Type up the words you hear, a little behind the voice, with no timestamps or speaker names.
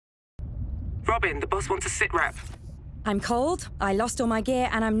Robin, the boss wants a sit rep. I'm cold, I lost all my gear,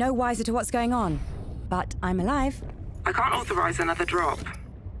 and I'm no wiser to what's going on. But I'm alive. I can't authorize another drop.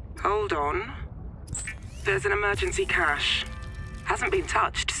 Hold on. There's an emergency cache. Hasn't been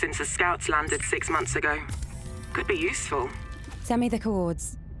touched since the scouts landed 6 months ago. Could be useful. Send me the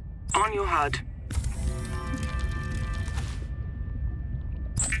coords. On your HUD.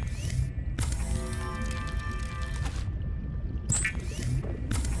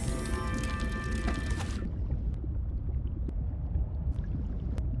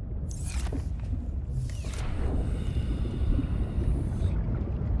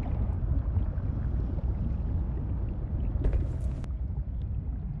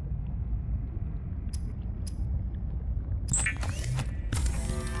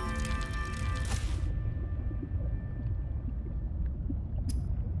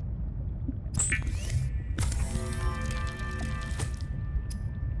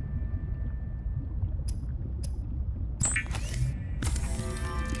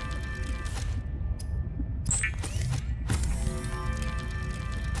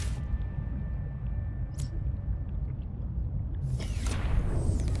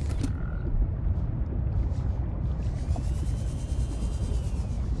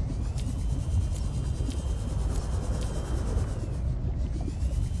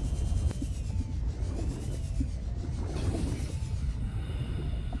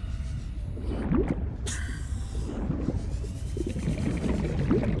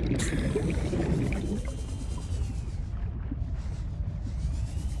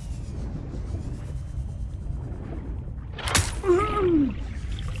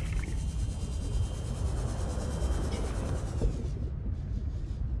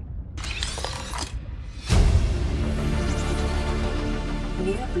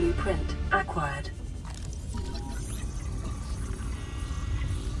 New blueprint acquired.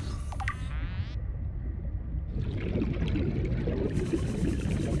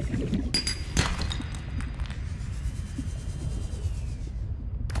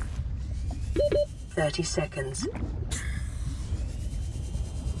 Thirty seconds.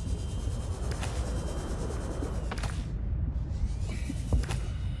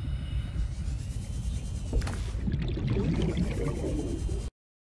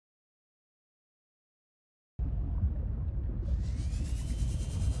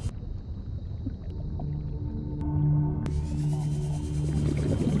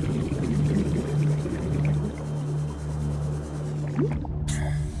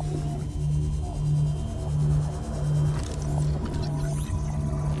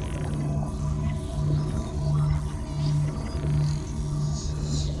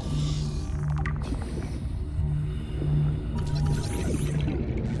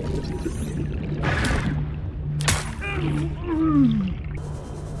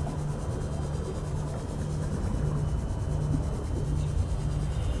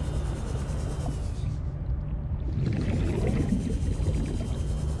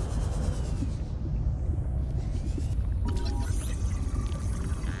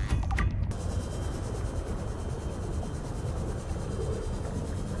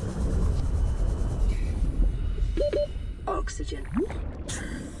 Oxygen.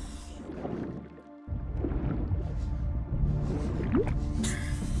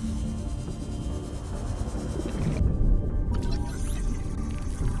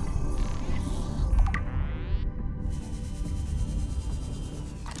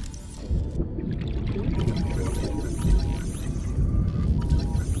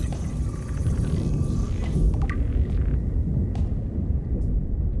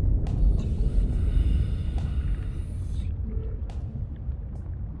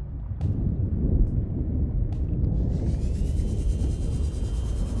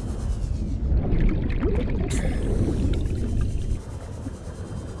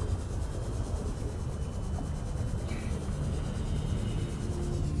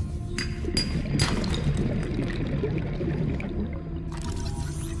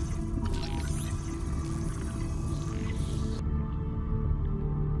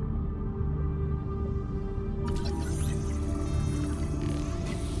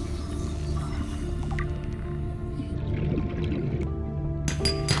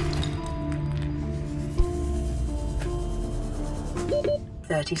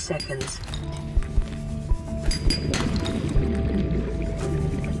 Thirty seconds.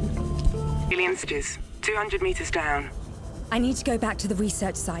 Alien stitches. 200 meters down. I need to go back to the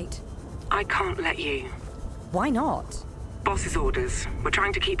research site. I can't let you. Why not? Boss's orders. We're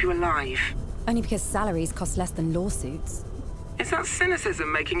trying to keep you alive. Only because salaries cost less than lawsuits. Is that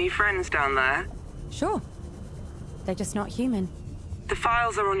cynicism making you friends down there? Sure. They're just not human. The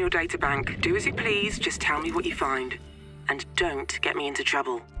files are on your databank. Do as you please, just tell me what you find. And don't get me into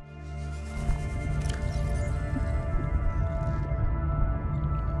trouble.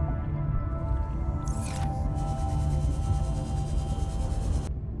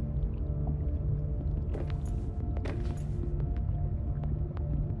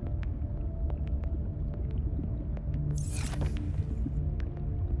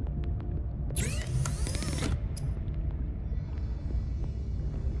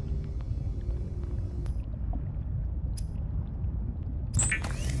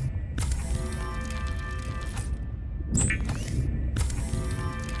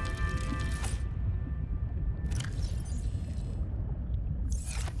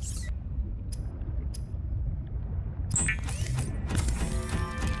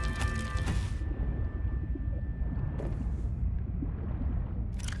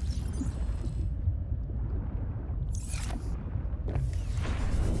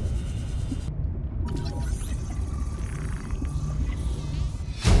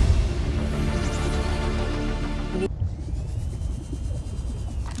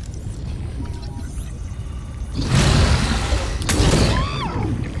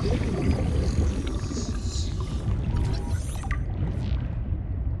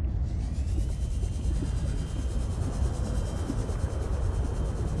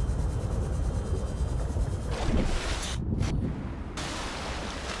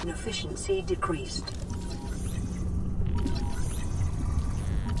 Efficiency decreased.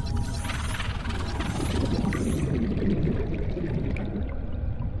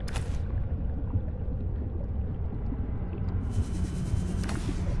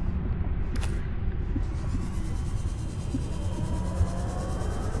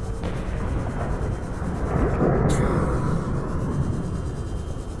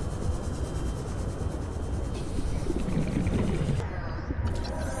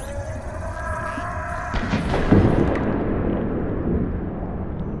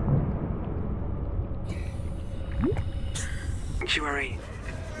 Sanctuary.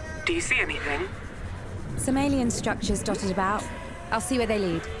 Do you see anything? Some alien structures dotted about. I'll see where they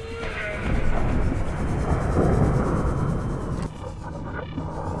lead.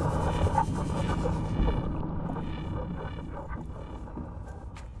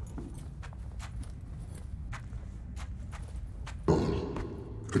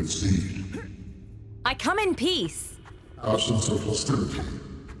 Concede. I come in peace. Absence of hostility.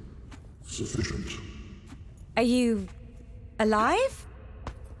 Sufficient. Are you alive?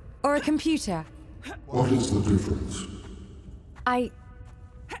 Or a computer? What is the difference? I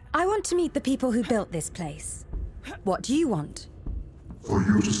want to meet the people who built this place. What do you want? For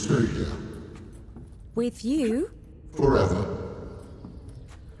you to stay here. With you? Forever.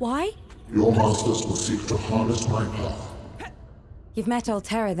 Why? Your masters will seek to harness my power. You've met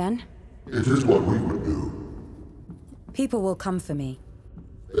Altera then? It is what we would do. People will come for me.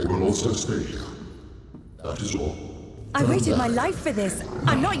 They will also stay here. That is all. I waited my life for this.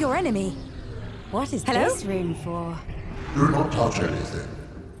 I'm not your enemy. What is this room for? Do not touch anything.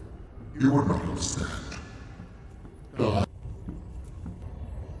 You would not understand.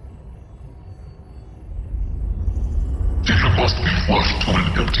 Data must be flushed to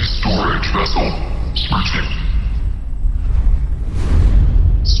an empty storage vessel. Switching.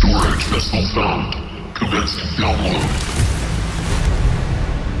 Storage vessel found. Commencing download.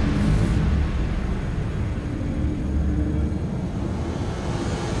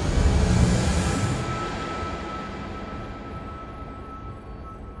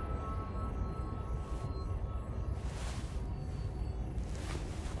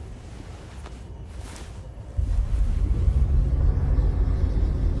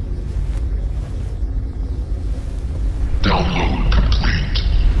 Download complete.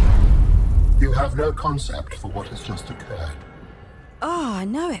 You have no concept for what has just occurred. Oh, I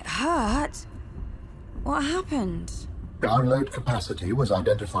know it hurt. What happened? Download capacity was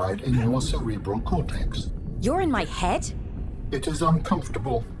identified in your cerebral cortex. You're in my head? It is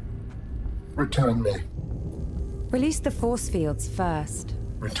uncomfortable. Return me. Release the force fields first.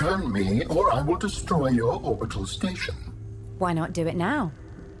 Return me, or I will destroy your orbital station. Why not do it now?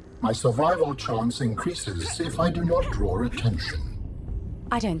 My survival chance increases if I do not draw attention.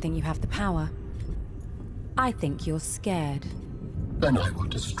 I don't think you have the power. I think you're scared. Then I will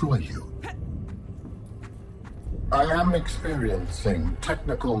destroy you. I am experiencing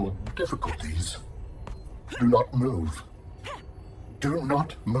technical difficulties. Do not move. Do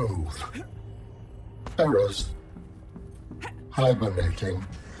not move. Errors. Hibernating.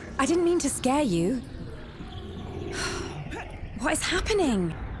 I didn't mean to scare you. What is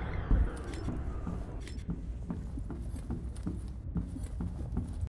happening?